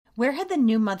Where had the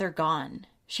new mother gone?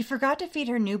 She forgot to feed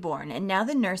her newborn, and now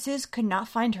the nurses could not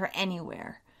find her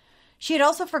anywhere. She had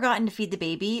also forgotten to feed the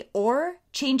baby or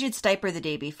change its diaper the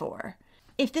day before.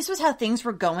 If this was how things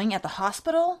were going at the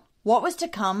hospital, what was to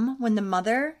come when the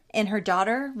mother and her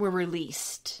daughter were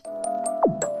released?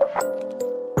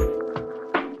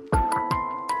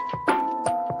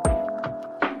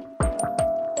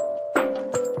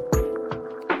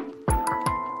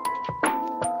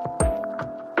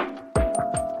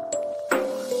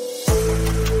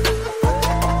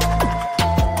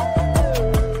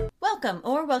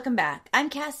 Welcome back. I'm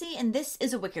Cassie, and this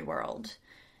is A Wicked World.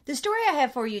 The story I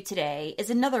have for you today is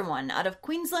another one out of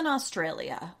Queensland,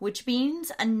 Australia, which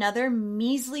means another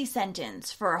measly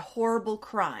sentence for a horrible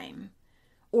crime.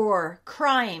 Or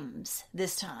crimes,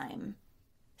 this time.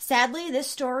 Sadly, this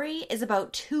story is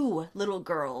about 2 little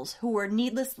girls who were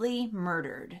needlessly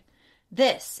murdered.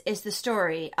 This is the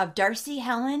story of Darcey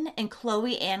Helen and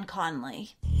Chloe Ann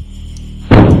Conley.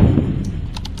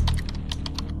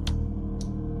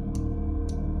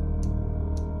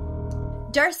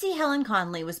 Darcey Helen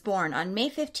Conley was born on May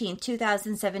 15,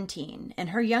 2017, and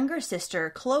her younger sister,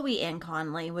 Chloe Ann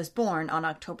Conley, was born on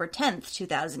October 10,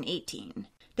 2018.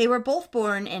 They were both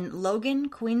born in Logan,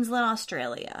 Queensland,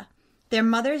 Australia. Their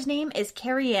mother's name is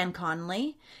Carrie Ann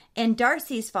Conley, and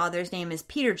Darcey's father's name is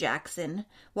Peter Jackson,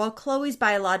 while Chloe's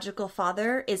biological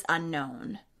father is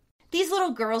unknown. These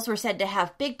little girls were said to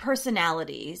have big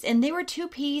personalities, and they were 2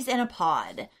 peas in a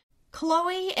pod.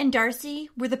 Chloe and Darcey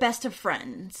were the best of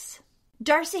friends.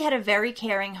 Darcey had a very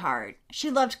caring heart. She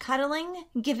loved cuddling,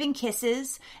 giving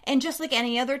kisses, and just like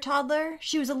any other toddler,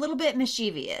 she was a little bit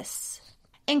mischievous.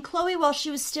 And Chloe, while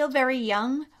she was still very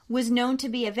young, was known to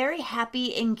be a very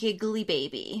happy and giggly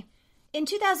baby. In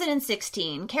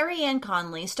 2016, Carrie Ann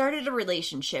Conley started a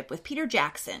relationship with Peter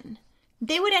Jackson.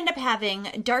 They would end up having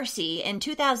Darcey in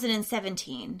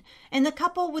 2017, and the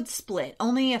couple would split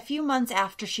only a few months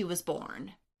after she was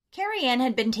born. Carrie Ann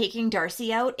had been taking Darcey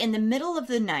out in the middle of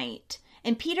the night,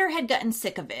 and Peter had gotten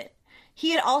sick of it. He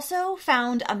had also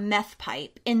found a meth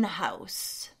pipe in the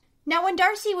house. Now, when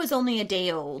Darcey was only a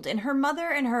day old and her mother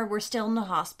and her were still in the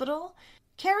hospital,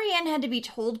 Carrie Ann had to be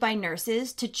told by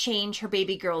nurses to change her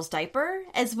baby girl's diaper,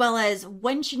 as well as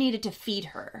when she needed to feed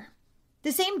her.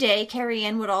 The same day, Carrie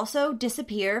Ann would also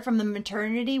disappear from the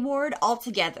maternity ward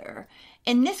altogether,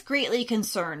 and this greatly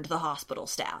concerned the hospital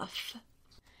staff.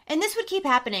 And this would keep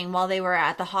happening while they were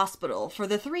at the hospital for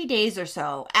the 3 days or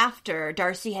so after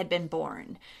Darcey had been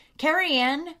born. Carrie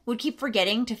Ann would keep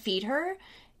forgetting to feed her,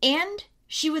 and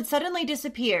she would suddenly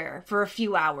disappear for a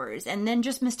few hours and then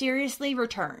just mysteriously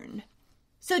return.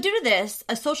 So due to this,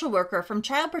 a social worker from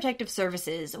Child Protective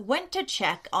Services went to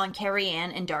check on Carrie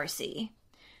Ann and Darcey.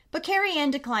 But Carrie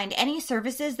Ann declined any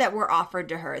services that were offered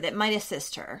to her that might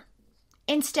assist her.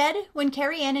 Instead, when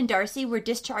Carrie Ann and Darcey were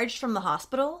discharged from the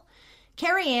hospital,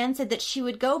 Carrie Ann said that she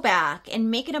would go back and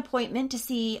make an appointment to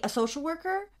see a social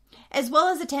worker, as well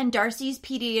as attend Darcey's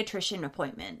pediatrician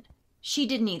appointment. She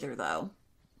did neither, though.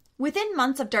 Within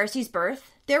months of Darcey's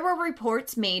birth, there were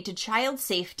reports made to Child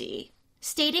Safety,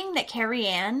 stating that Carrie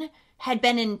Ann had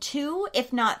been in 2,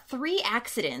 if not 3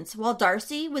 accidents while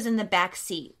Darcey was in the back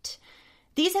seat.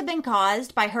 These had been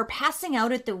caused by her passing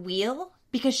out at the wheel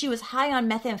because she was high on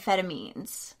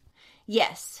methamphetamines.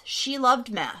 Yes, she loved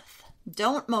meth.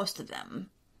 Don't most of them.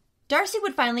 Darcey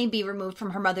would finally be removed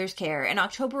from her mother's care in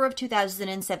October of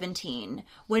 2017,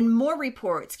 when more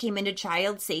reports came into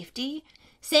Child Safety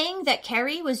saying that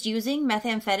Carrie was using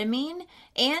methamphetamine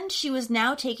and she was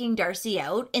now taking Darcey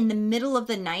out in the middle of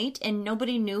the night and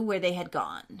nobody knew where they had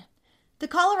gone. The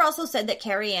caller also said that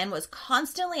Carrie Ann was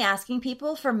constantly asking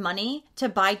people for money to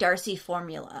buy Darcey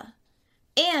formula.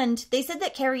 And they said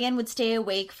that Carrie Ann would stay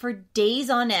awake for days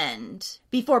on end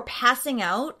before passing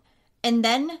out, and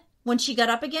then when she got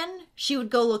up again, she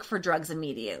would go look for drugs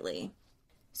immediately.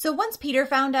 So once Peter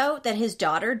found out that his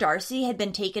daughter, Darcey, had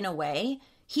been taken away,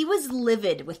 he was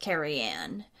livid with Carrie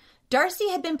Ann. Darcey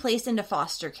had been placed into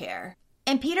foster care,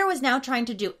 and Peter was now trying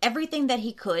to do everything that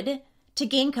he could to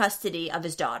gain custody of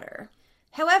his daughter.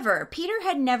 However, Peter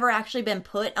had never actually been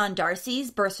put on Darcey's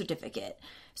birth certificate,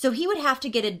 so he would have to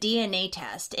get a DNA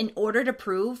test in order to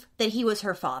prove that he was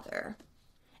her father.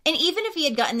 And even if he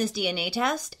had gotten this DNA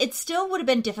test, it still would have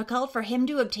been difficult for him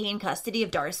to obtain custody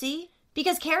of Darcey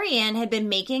because Carrie Ann had been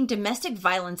making domestic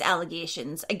violence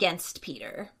allegations against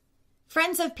Peter.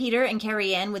 Friends of Peter and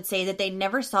Carrie Ann would say that they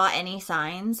never saw any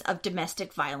signs of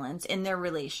domestic violence in their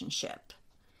relationship.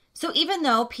 So even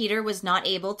though Peter was not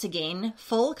able to gain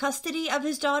full custody of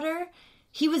his daughter,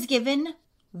 he was given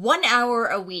 1 hour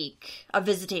a week of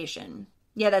visitation.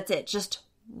 Yeah, that's it. Just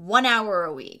 1 hour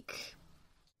a week.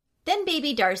 Then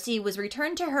baby Darcey was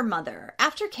returned to her mother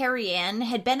after Carrie Ann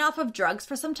had been off of drugs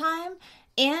for some time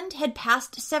and had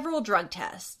passed several drug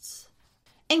tests.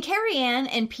 And Carrie Ann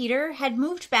and Peter had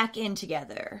moved back in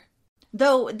together,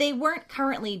 though they weren't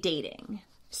currently dating.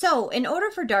 So, in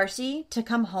order for Darcey to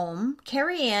come home,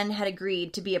 Carrie Ann had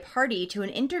agreed to be a party to an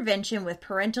intervention with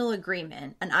parental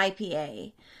agreement, an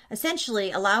IPA,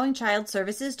 essentially allowing child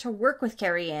services to work with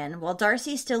Carrie Ann while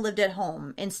Darcey still lived at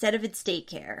home instead of in state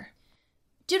care.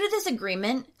 Due to this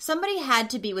agreement, somebody had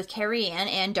to be with Carrie Ann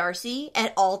and Darcey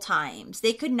at all times.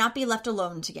 They could not be left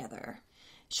alone together.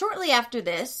 Shortly after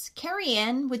this, Carrie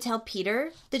Ann would tell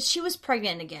Peter that she was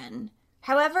pregnant again.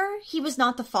 However, he was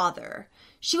not the father.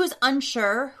 She was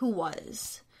unsure who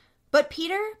was. But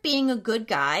Peter, being a good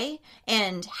guy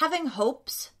and having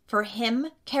hopes for him,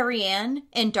 Carrie Ann,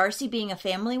 and Darcey being a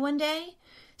family one day,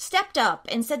 stepped up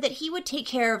and said that he would take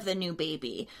care of the new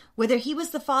baby, whether he was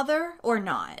the father or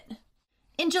not.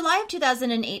 In July of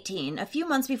 2018, a few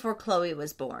months before Chloe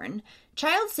was born,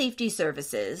 Child Safety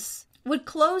Services would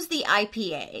close the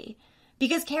IPA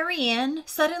because Carrie Ann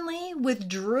suddenly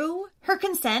withdrew her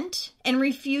consent and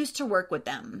refused to work with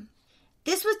them.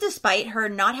 This was despite her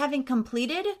not having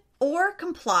completed or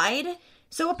complied,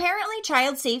 so apparently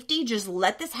Child Safety just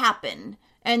let this happen,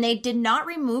 and they did not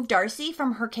remove Darcey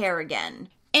from her care again.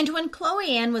 And when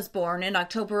Chloe Ann was born in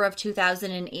October of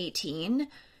 2018,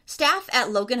 staff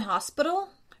at Logan Hospital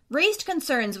raised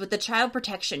concerns with the Child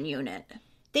Protection Unit.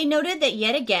 They noted that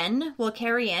yet again, while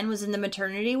Carrie Ann was in the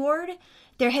maternity ward,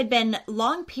 there had been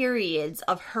long periods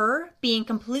of her being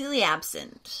completely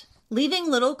absent, leaving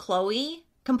little Chloe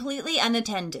completely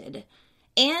unattended.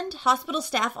 And hospital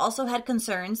staff also had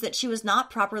concerns that she was not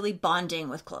properly bonding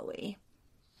with Chloe.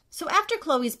 So after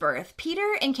Chloe's birth,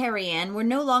 Peter and Carrie Ann were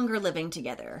no longer living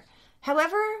together.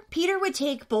 However, Peter would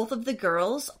take both of the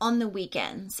girls on the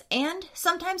weekends, and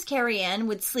sometimes Carrie Ann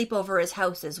would sleep over his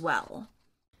house as well.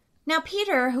 Now,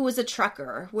 Peter, who was a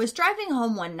trucker, was driving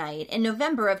home one night in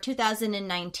November of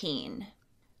 2019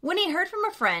 when he heard from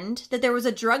a friend that there was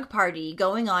a drug party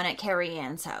going on at Carrie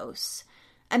Ann's house.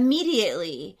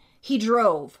 Immediately, he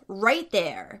drove right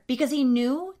there because he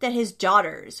knew that his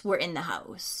daughters were in the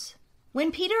house.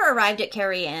 When Peter arrived at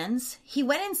Carrie Ann's, he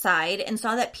went inside and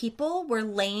saw that people were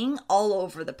laying all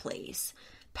over the place,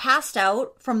 passed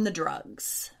out from the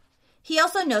drugs. He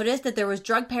also noticed that there was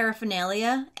drug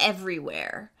paraphernalia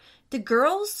everywhere. The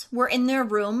girls were in their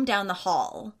room down the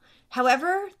hall.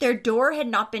 However, their door had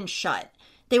not been shut.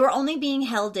 They were only being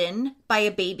held in by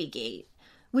a baby gate,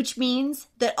 which means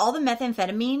that all the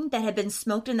methamphetamine that had been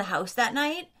smoked in the house that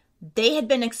night, they had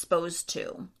been exposed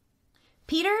to.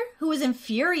 Peter, who was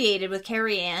infuriated with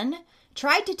Carrie Ann,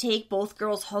 tried to take both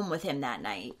girls home with him that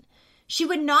night. She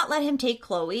would not let him take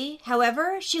Chloe,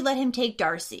 however, she let him take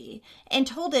Darcey, and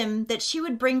told him that she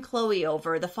would bring Chloe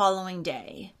over the following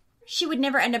day. She would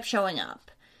never end up showing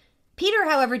up. Peter,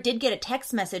 however, did get a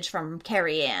text message from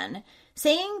Carrie Ann,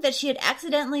 saying that she had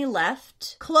accidentally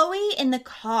left Chloe in the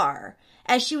car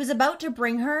as she was about to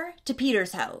bring her to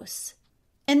Peter's house.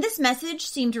 And this message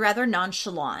seemed rather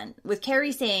nonchalant, with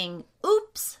Carrie saying,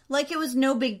 "Oops," like it was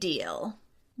no big deal.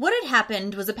 What had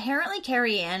happened was apparently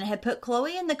Carrie Ann had put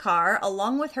Chloe in the car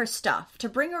along with her stuff to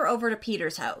bring her over to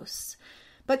Peter's house.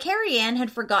 But Carrie Ann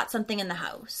had forgot something in the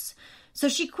house, so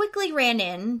she quickly ran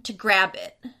in to grab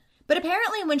it. But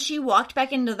apparently when she walked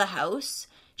back into the house,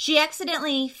 she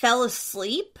accidentally fell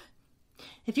asleep.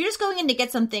 If you're just going in to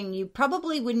get something, you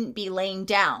probably wouldn't be laying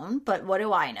down, but what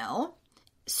do I know?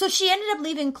 So she ended up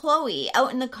leaving Chloe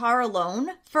out in the car alone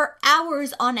for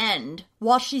hours on end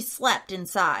while she slept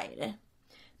inside.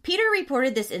 Peter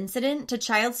reported this incident to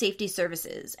Child Safety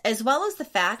Services, as well as the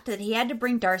fact that he had to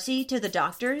bring Darcey to the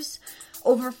doctors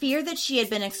over fear that she had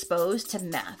been exposed to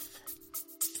meth.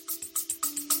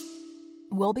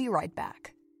 We'll be right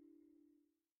back.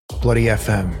 Bloody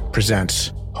FM presents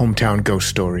Hometown Ghost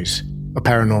Stories, a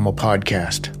paranormal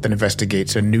podcast that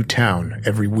investigates a new town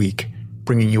every week,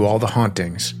 bringing you all the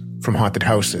hauntings, from haunted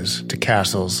houses to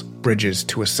castles, bridges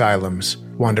to asylums,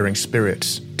 wandering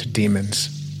spirits to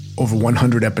demons. Over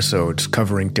 100 episodes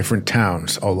covering different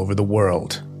towns all over the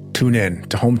world. Tune in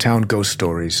to Hometown Ghost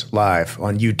Stories live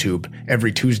on YouTube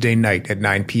every Tuesday night at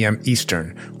 9 p.m.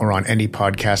 Eastern or on any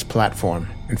podcast platform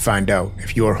and find out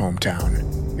if your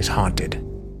hometown is haunted.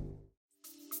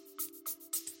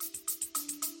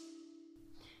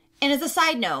 And as a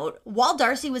side note, while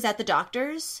Darcey was at the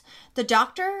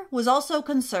doctor was also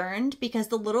concerned because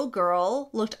the little girl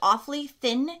looked awfully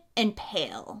thin and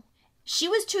pale. She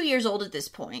was 2 years old at this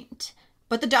point,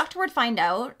 but the doctor would find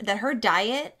out that her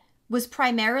diet was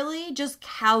primarily just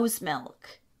cow's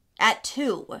milk at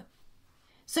 2.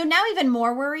 So now even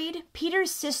more worried, Peter's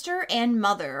sister and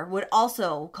mother would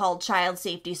also call Child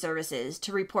Safety Services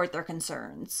to report their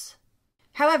concerns.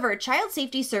 However, Child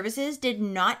Safety Services did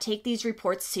not take these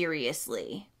reports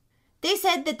seriously. They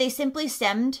said that they simply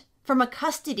stemmed from a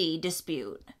custody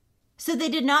dispute, so they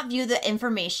did not view the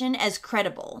information as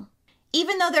credible,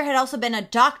 even though there had also been a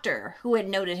doctor who had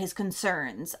noted his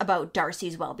concerns about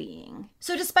Darcey's well-being.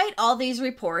 So despite all these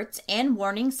reports and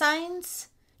warning signs,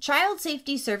 Child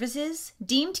Safety Services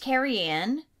deemed Carrie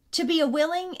Ann to be a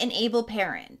willing and able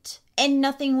parent, and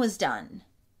nothing was done.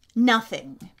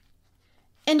 Nothing.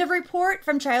 And a report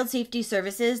from Child Safety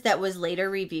Services that was later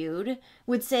reviewed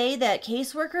would say that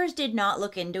caseworkers did not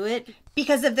look into it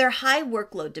because of their high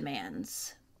workload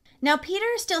demands. Now, Peter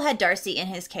still had Darcey in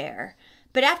his care,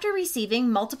 but after receiving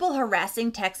multiple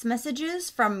harassing text messages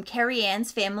from Carrie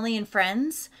Ann's family and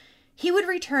friends, he would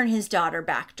return his daughter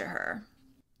back to her.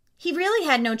 He really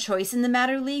had no choice in the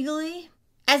matter legally,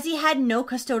 as he had no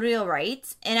custodial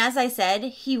rights, and as I said,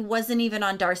 he wasn't even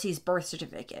on Darcey's birth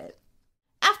certificate.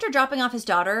 After dropping off his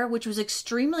daughter, which was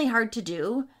extremely hard to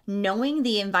do, knowing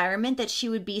the environment that she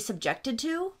would be subjected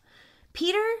to,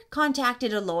 Peter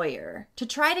contacted a lawyer to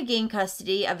try to gain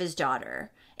custody of his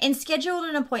daughter and scheduled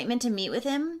an appointment to meet with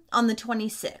him on the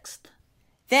 26th.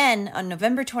 Then, on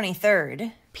November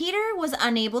 23rd, Peter was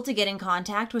unable to get in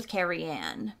contact with Carrie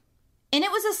Ann. And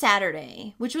it was a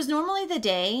Saturday, which was normally the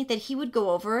day that he would go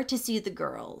over to see the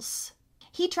girls.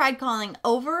 He tried calling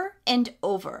over and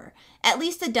over, at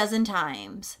least a dozen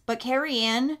times, but Carrie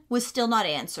Ann was still not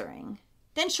answering.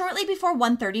 Then shortly before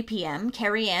 1:30 p.m.,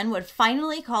 Carrie Ann would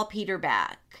finally call Peter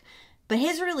back, but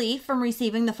his relief from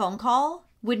receiving the phone call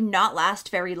would not last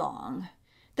very long.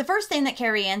 The first thing that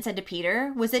Carrie Ann said to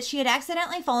Peter was that she had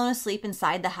accidentally fallen asleep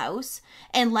inside the house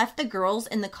and left the girls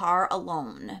in the car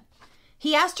alone.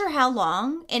 He asked her how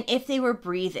long and if they were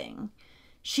breathing.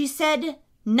 She said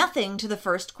nothing to the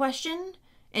first question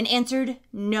and answered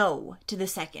no to the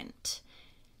second.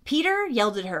 Peter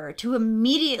yelled at her to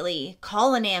immediately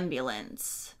call an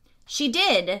ambulance. She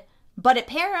did, but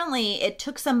apparently it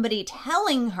took somebody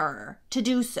telling her to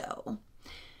do so.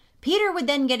 Peter would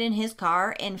then get in his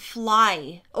car and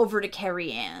fly over to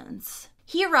Carrie Ann's.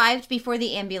 He arrived before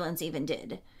the ambulance even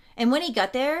did. And when he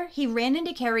got there, he ran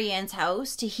into Carrie Ann's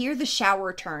house to hear the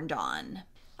shower turned on.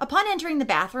 Upon entering the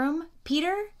bathroom,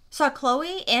 Peter saw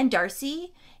Chloe and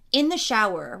Darcey in the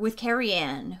shower with Carrie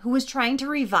Ann, who was trying to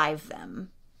revive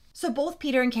them. So both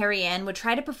Peter and Carrie Ann would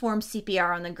try to perform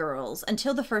CPR on the girls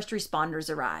until the first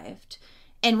responders arrived.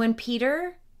 And when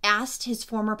Peter asked his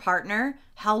former partner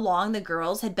how long the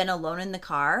girls had been alone in the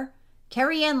car,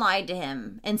 Carrie Ann lied to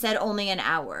him and said only an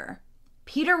hour.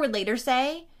 Peter would later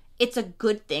say it's a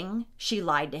good thing she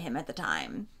lied to him at the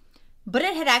time. But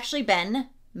it had actually been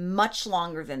much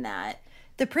longer than that.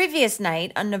 The previous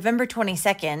night, on November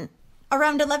 22nd,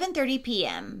 around 11:30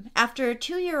 p.m., after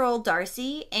 2-year-old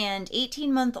Darcey and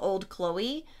 18-month-old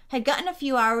Chloe had gotten a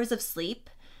few hours of sleep,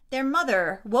 their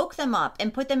mother woke them up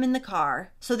and put them in the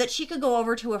car so that she could go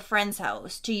over to a friend's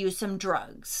house to use some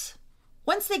drugs.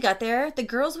 Once they got there, the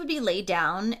girls would be laid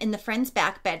down in the friend's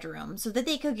back bedroom so that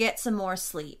they could get some more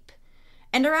sleep.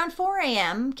 And around 4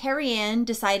 a.m., Carrie Ann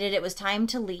decided it was time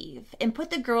to leave and put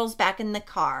the girls back in the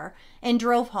car and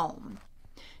drove home.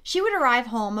 She would arrive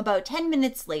home about 10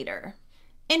 minutes later.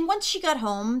 And once she got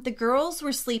home, the girls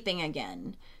were sleeping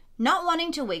again. Not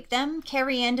wanting to wake them,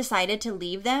 Carrie Ann decided to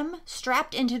leave them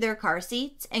strapped into their car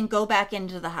seats and go back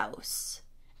into the house.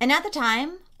 And at the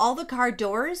time, all the car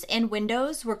doors and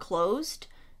windows were closed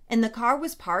and the car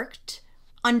was parked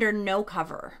under no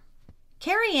cover.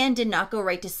 Carrie Ann did not go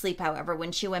right to sleep, however,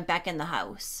 when she went back in the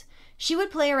house. She would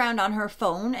play around on her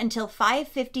phone until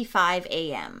 5:55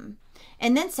 a.m.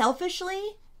 And then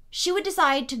selfishly, she would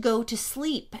decide to go to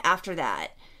sleep after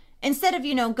that, instead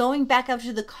of, going back up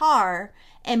to the car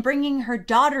and bringing her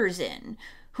daughters in,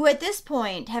 who at this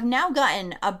point have now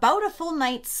gotten about a full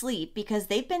night's sleep because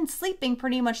they've been sleeping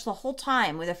pretty much the whole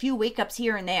time with a few wake-ups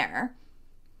here and there.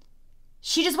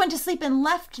 She just went to sleep and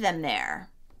left them there.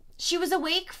 She was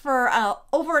awake for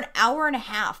over an hour and a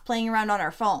half playing around on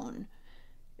her phone.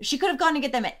 She could have gone to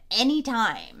get them at any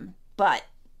time, but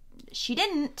she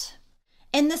didn't.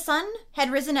 And the sun had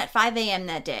risen at 5 a.m.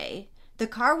 that day. The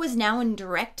car was now in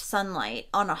direct sunlight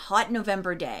on a hot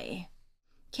November day.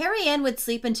 Carrie Ann would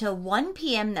sleep until 1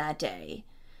 p.m. that day.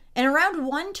 And around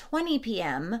 1:20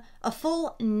 p.m., a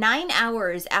full 9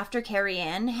 hours after Carrie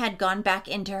Ann had gone back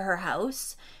into her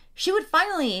house, she would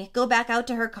finally go back out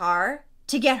to her car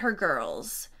to get her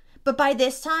girls. But by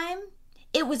this time,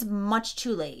 it was much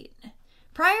too late.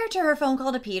 Prior to her phone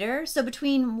call to Peter, so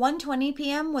between 1:20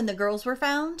 p.m. when the girls were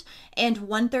found and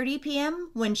 1:30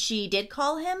 p.m. when she did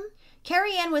call him,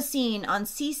 Carrie Ann was seen on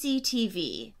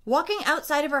CCTV walking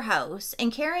outside of her house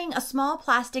and carrying a small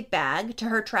plastic bag to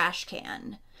her trash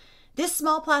can. This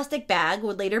small plastic bag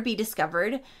would later be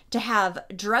discovered to have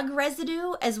drug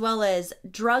residue as well as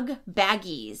drug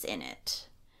baggies in it.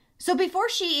 So before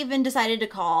she even decided to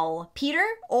call Peter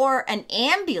or an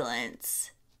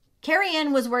ambulance, Carrie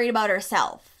Ann was worried about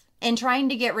herself and trying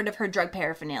to get rid of her drug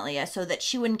paraphernalia so that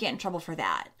she wouldn't get in trouble for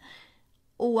that.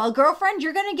 Well, girlfriend,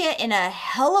 you're going to get in a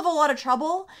hell of a lot of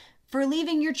trouble for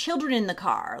leaving your children in the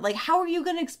car. Like, how are you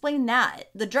going to explain that?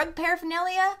 The drug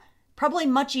paraphernalia? Probably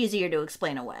much easier to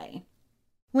explain away.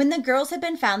 When the girls had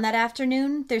been found that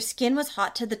afternoon, their skin was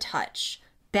hot to the touch,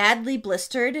 badly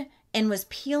blistered, and was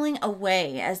peeling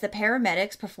away as the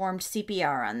paramedics performed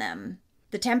CPR on them.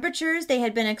 The temperatures they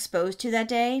had been exposed to that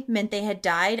day meant they had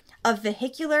died of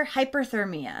vehicular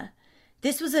hyperthermia.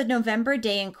 This was a November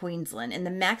day in Queensland, and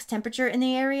the max temperature in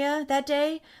the area that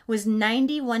day was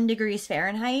 91 degrees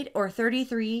Fahrenheit or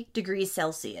 33 degrees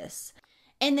Celsius.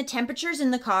 And the temperatures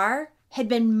in the car had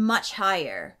been much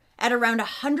higher, at around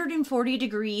 140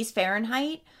 degrees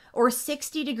Fahrenheit or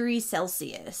 60 degrees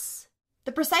Celsius.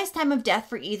 The precise time of death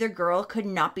for either girl could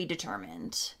not be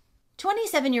determined.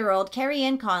 27-year-old Carrie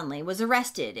Ann Conley was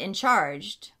arrested and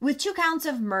charged with 2 counts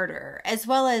of murder, as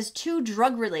well as 2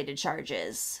 drug-related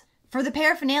charges for the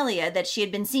paraphernalia that she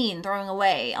had been seen throwing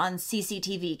away on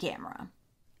CCTV camera.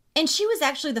 And she was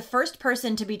actually the first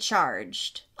person to be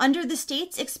charged under the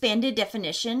state's expanded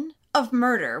definition of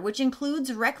murder, which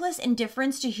includes reckless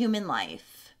indifference to human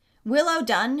life. Willow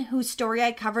Dunn, whose story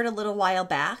I covered a little while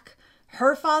back,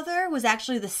 her father was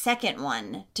actually the second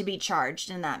one to be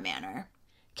charged in that manner.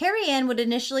 Carrie Ann would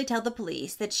initially tell the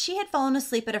police that she had fallen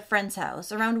asleep at a friend's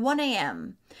house around 1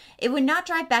 a.m. It would not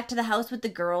drive back to the house with the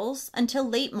girls until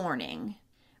late morning.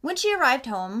 When she arrived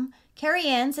home, Carrie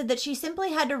Ann said that she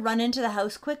simply had to run into the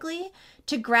house quickly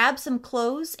to grab some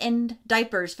clothes and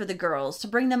diapers for the girls to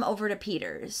bring them over to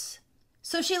Peter's.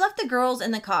 So she left the girls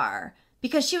in the car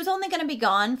because she was only going to be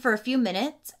gone for a few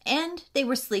minutes and they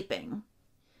were sleeping.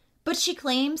 But she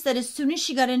claims that as soon as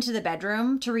she got into the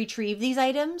bedroom to retrieve these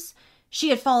items, she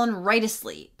had fallen right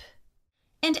asleep.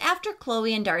 And after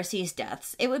Chloe and Darcey's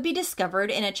deaths, it would be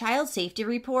discovered in a child safety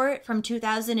report from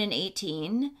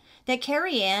 2018 that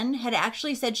Carrie Ann had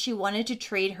actually said she wanted to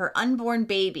trade her unborn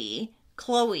baby,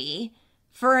 Chloe,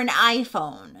 for an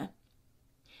iPhone.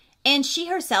 And she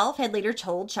herself had later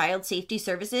told Child Safety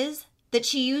Services that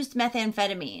she used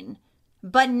methamphetamine,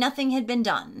 but nothing had been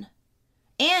done.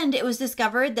 And it was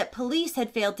discovered that police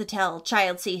had failed to tell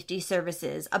Child Safety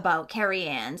Services about Carrie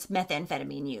Ann's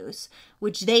methamphetamine use,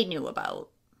 which they knew about.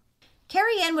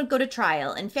 Carrie Ann would go to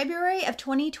trial in February of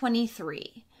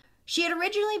 2023. She had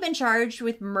originally been charged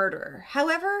with murder.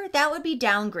 However, that would be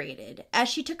downgraded as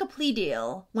she took a plea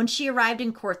deal when she arrived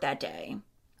in court that day.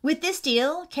 With this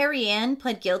deal, Carrie Ann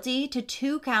pled guilty to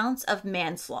 2 counts of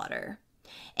manslaughter.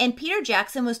 And Peter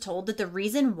Jackson was told that the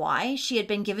reason why she had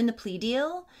been given the plea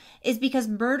deal is because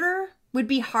murder would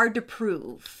be hard to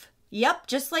prove. Yep,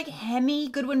 just like Hemi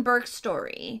Goodwin Burke's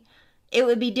story. It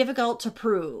would be difficult to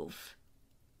prove.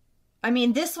 I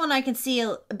mean, this one I can see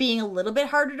being a little bit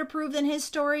harder to prove than his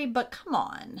story, but come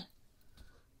on.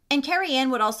 And Carrie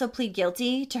Ann would also plead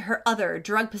guilty to her other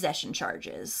drug possession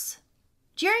charges.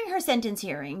 During her sentence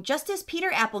hearing, Justice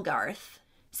Peter Applegarth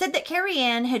said that Carrie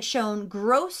Ann had shown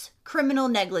gross criminal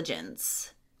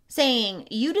negligence, saying,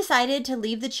 "You decided to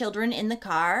leave the children in the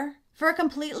car for a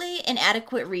completely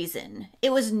inadequate reason.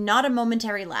 It was not a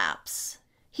momentary lapse."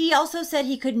 He also said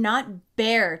he could not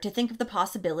bear to think of the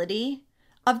possibility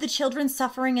of the children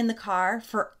suffering in the car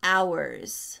for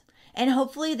hours, and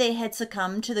hopefully they had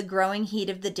succumbed to the growing heat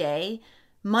of the day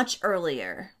much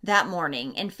earlier that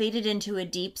morning and faded into a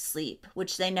deep sleep,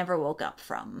 which they never woke up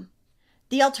from.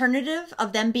 The alternative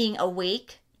of them being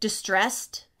awake,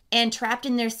 distressed, and trapped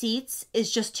in their seats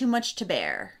is just too much to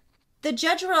bear. The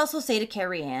judge would also say to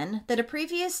Carrie Ann that a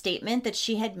previous statement that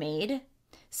she had made,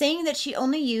 saying that she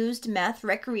only used meth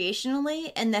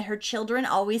recreationally and that her children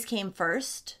always came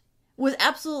first, was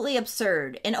absolutely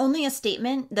absurd and only a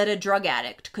statement that a drug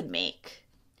addict could make.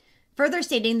 Further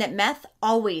stating that meth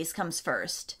always comes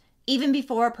first, even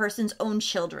before a person's own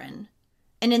children.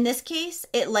 And in this case,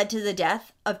 it led to the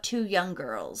death of 2 young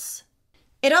girls.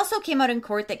 It also came out in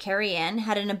court that Carrie Ann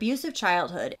had an abusive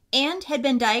childhood and had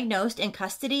been diagnosed in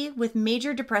custody with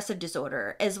major depressive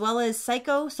disorder, as well as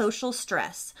psychosocial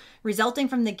stress, resulting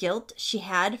from the guilt she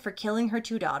had for killing her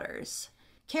 2 daughters.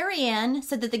 Carrie Ann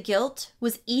said that the guilt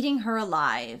was eating her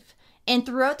alive, and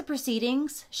throughout the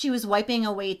proceedings, she was wiping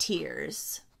away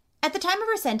tears. At the time of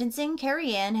her sentencing,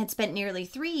 Carrie Ann had spent nearly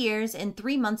 3 years and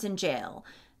 3 months in jail,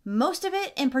 most of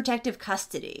it in protective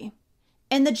custody.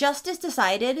 and the justice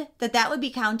decided that that would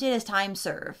be counted as time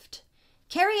served.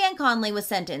 Carrie Ann Conley was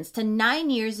sentenced to 9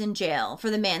 years in jail for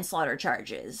the manslaughter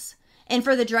charges. And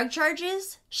for the drug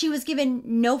charges, she was given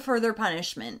no further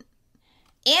punishment.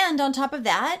 And on top of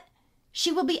that,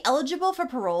 she will be eligible for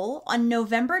parole on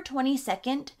November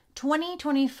 22nd,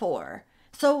 2024.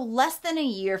 So less than a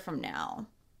year from now.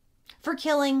 For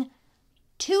killing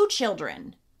 2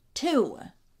 children. 2.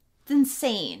 It's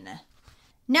insane.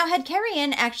 Now, had Carrie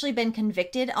Ann actually been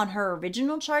convicted on her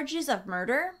original charges of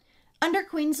murder, under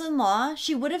Queensland law,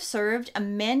 she would have served a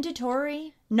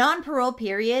mandatory non-parole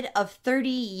period of 30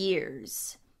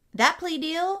 years. That plea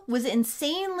deal was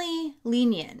insanely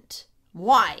lenient.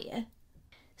 Why?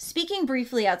 Speaking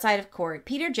briefly outside of court,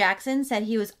 Peter Jackson said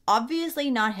he was obviously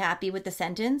not happy with the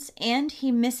sentence, and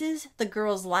he misses the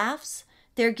girls' laughs,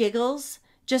 their giggles,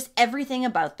 just everything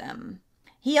about them.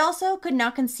 He also could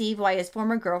not conceive why his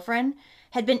former girlfriend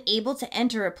had been able to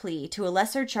enter a plea to a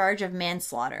lesser charge of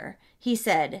manslaughter. He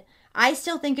said, "I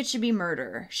still think it should be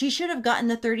murder. She should have gotten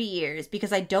the 30 years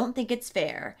because I don't think it's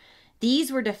fair.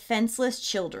 These were defenseless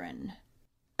children."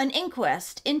 An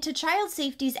inquest into child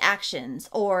safety's actions,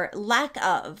 or lack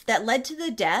of, that led to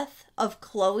the death of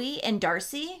Chloe and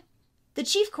Darcey. The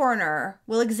chief coroner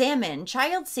will examine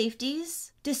child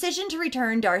safety's decision to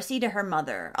return Darcey to her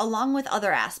mother, along with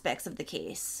other aspects of the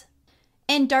case.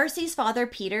 And Darcey's father,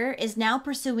 Peter, is now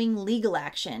pursuing legal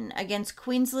action against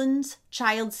Queensland's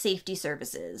Child Safety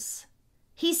Services.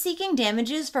 He's seeking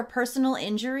damages for personal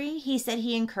injury he said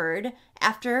he incurred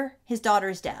after his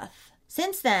daughter's death.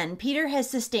 Since then, Peter has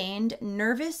sustained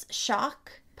nervous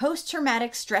shock,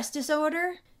 post-traumatic stress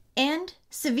disorder, and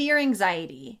severe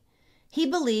anxiety. He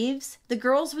believes the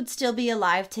girls would still be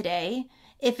alive today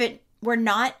if it were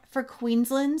not for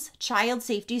Queensland's Child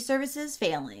Safety Services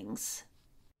failings.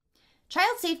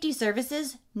 Child Safety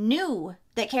Services knew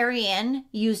that Carrie Ann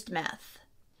used meth.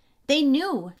 They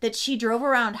knew that she drove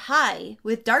around high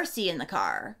with Darcey in the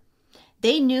car.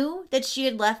 They knew that she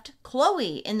had left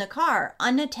Chloe in the car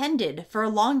unattended for a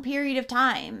long period of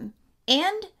time.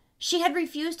 And she had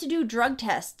refused to do drug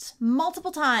tests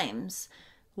multiple times.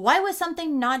 Why was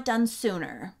something not done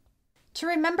sooner? To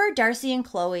remember Darcey and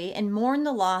Chloe and mourn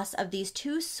the loss of these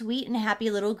 2 sweet and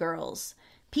happy little girls,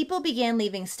 people began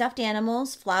leaving stuffed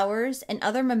animals, flowers, and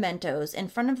other mementos in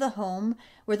front of the home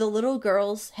where the little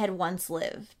girls had once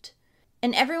lived.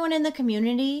 And everyone in the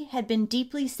community had been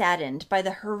deeply saddened by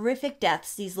the horrific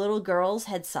deaths these little girls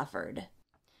had suffered.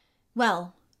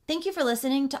 Well, thank you for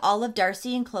listening to all of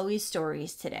Darcey and Chloe's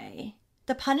stories today.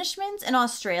 The punishments in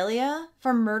Australia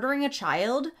for murdering a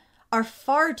child are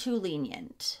far too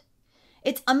lenient.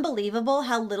 It's unbelievable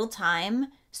how little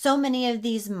time so many of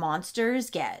these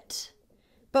monsters get.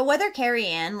 But whether Carrie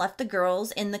Ann left the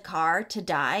girls in the car to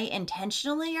die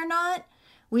intentionally or not,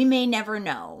 we may never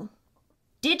know.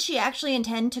 Did she actually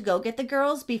intend to go get the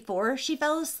girls before she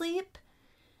fell asleep?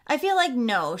 I feel like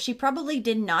no, she probably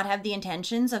did not have the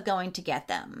intentions of going to get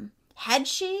them. Had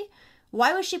she?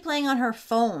 Why was she playing on her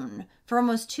phone for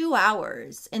almost 2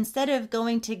 hours instead of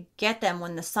going to get them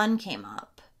when the sun came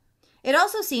up? It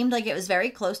also seemed like it was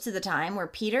very close to the time where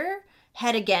Peter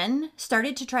had again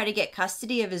started to try to get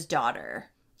custody of his daughter.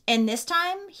 And this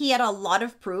time, he had a lot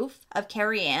of proof of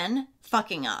Carrie Ann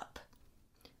fucking up.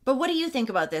 But what do you think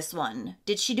about this one?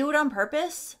 Did she do it on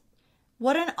purpose?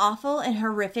 What an awful and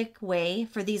horrific way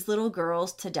for these little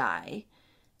girls to die.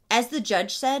 As the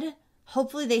judge said,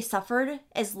 hopefully they suffered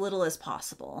as little as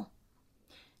possible.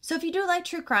 So if you do like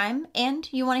true crime and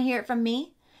you want to hear it from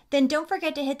me, then don't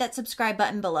forget to hit that subscribe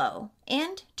button below.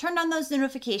 And turn on those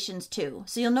notifications too,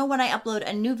 so you'll know when I upload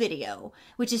a new video,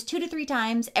 which is 2 to 3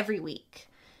 times every week.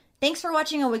 Thanks for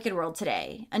watching A Wicked World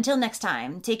today. Until next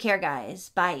time, take care, guys.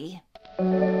 Bye.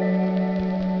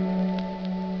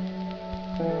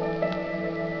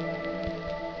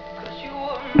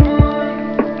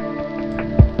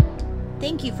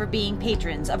 Thank you for being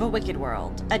patrons of A Wicked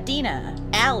World. Adina,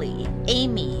 Allie,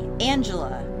 Amy,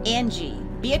 Angela, Angie,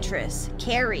 Beatrice,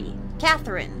 Carrie,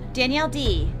 Catherine, Danielle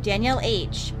D, Danielle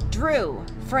H, Drew,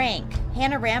 Frank,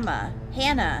 Hannah-Rama,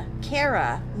 Hannah,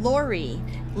 Kara, Lori,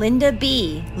 Linda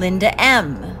B, Linda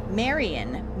M,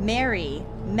 Marion, Mary,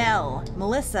 Mel,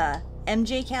 Melissa,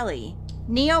 MJ Kelly,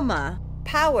 Neoma,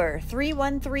 Power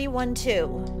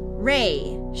 31312, Ray,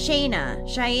 Shayna,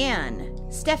 Cheyenne,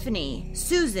 Stephanie,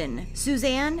 Susan,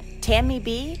 Suzanne, Tammy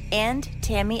B, and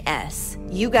Tammy S.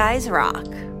 You guys rock.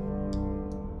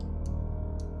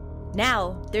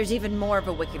 Now, there's even more of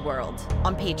A Wicked World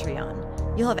on Patreon.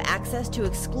 You'll have access to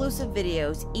exclusive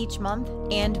videos each month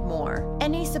and more.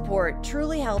 Any support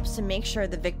truly helps to make sure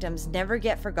the victims never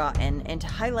get forgotten and to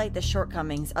highlight the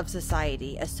shortcomings of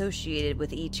society associated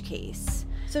with each case.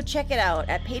 So check it out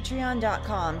at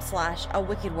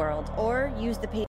patreon.com/awickedworld or use the